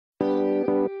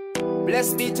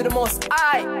Blessed be to the Most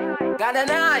High, God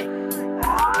and I.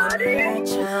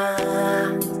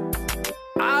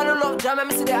 All who love Jah,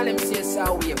 me see the and say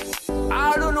so wave.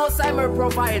 All who know Simon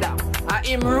provider,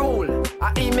 him rule,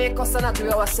 he make us not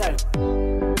to ourselves.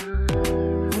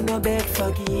 Who no beg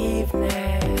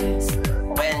forgiveness.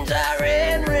 When Jah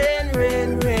rain,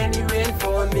 he rain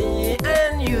for me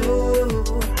and you.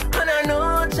 And I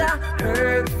know Jah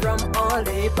heard from all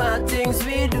the bad things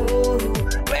we do.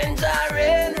 When Jah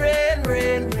rain,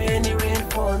 he rain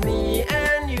for me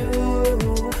and you.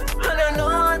 And I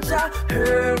know Jah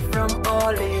heard from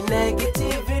all the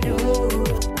negative we do.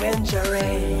 When Jah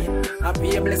rain, I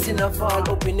pray a blessing to fall.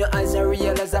 Open your eyes and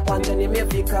realize upon your name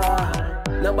you call.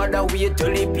 Nobody wait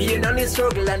till the pain and the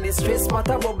struggle and the stress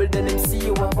matter bubble, then them see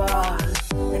you a ball.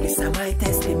 And this is my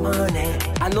testimony.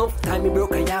 Enough time me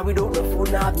broke a year without no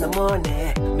food, not have no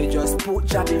money. Me just put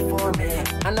Jah before me,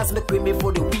 and that's me queen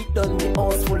before the week done. Me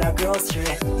house full of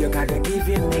grocery. You gotta give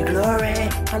him me glory.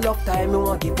 Enough time me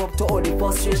won't give up to all the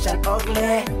frustration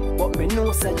ugly. But me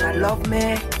know say Jah love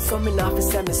me, so me not fi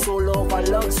sell me soul over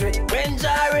luxury. When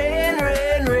Jah rain,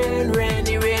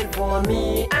 he rain for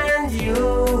me and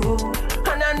you.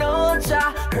 And I know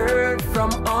Jah heard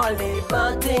from all the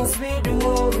bad things we do.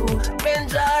 When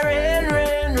Jah rain,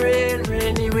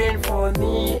 he rain for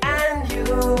me and you.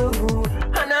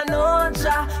 And I know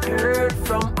Jah heard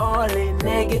from all the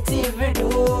negative we do.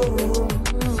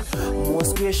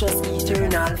 Most gracious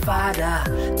eternal Father,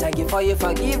 thank you for your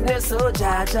forgiveness, oh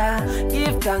Jah Jah.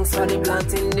 Give thanks for the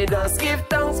plant in the dust. Give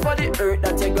thanks for the earth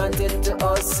that you granted to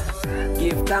us.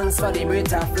 Give thanks for the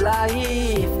breath of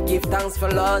life. Give thanks for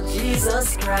Lord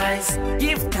Jesus Christ.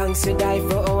 Give thanks you die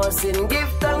for our sin. Give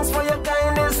thanks for your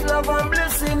kindness, love and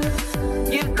blessing.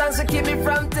 Give thanks to keep me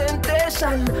from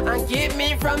temptation and keep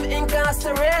me from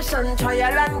incarceration.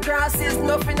 Trial and cross is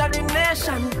nothing of the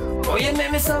nation. Oh, you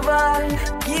made me survive.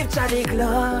 Give Jah the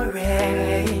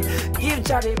glory. Give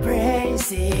Jah the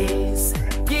praises.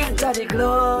 Give Jah the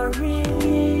glory.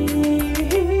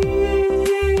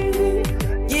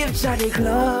 Give Jah the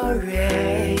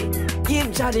glory.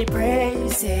 Give Jah the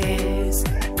praises.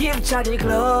 Give Jah the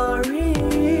glory.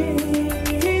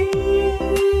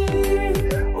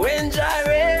 When Jah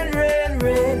rain,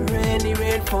 he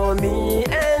rain for me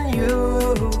and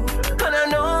you. And I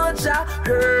know Jah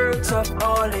hurts of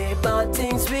all the bad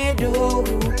things we do.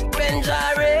 When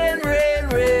Jah rain,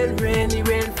 he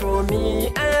rain for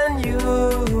me and you.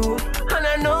 And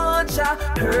I know Jah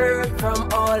heard from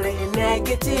all the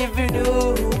negative we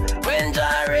do. When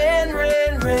Jah rain,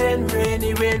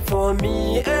 he rain for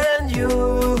me and you.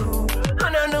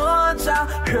 And I know Jah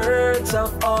heard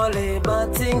of all the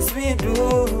bad things we do.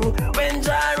 When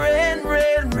Jah rain,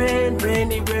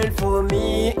 he rain for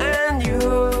me and you.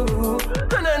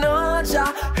 And I know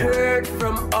Jah heard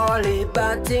from all the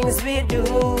bad things we do.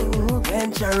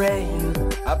 When Jah rain,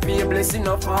 I pray a blessing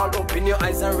of all. Open your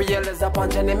eyes and realize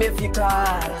upon your name if you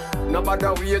call. Nobody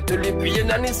wait till the pain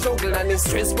and the struggle and the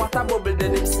stress water bubble,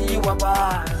 then him see you a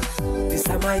ball. This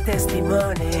is my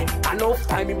testimony. Enough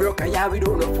time me broke a year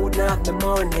without no food, not the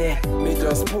money. Me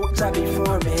just put Jah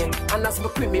before me, and that's me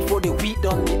quit me for the week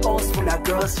done. Me house full of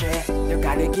grocery. You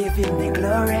gotta give him the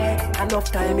glory.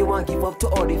 Enough time me won't give up to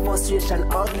all the frustration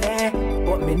ugly.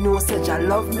 But me know say Jah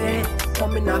love me,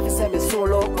 coming off say me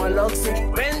soul out my luxury.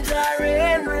 When Jah rain,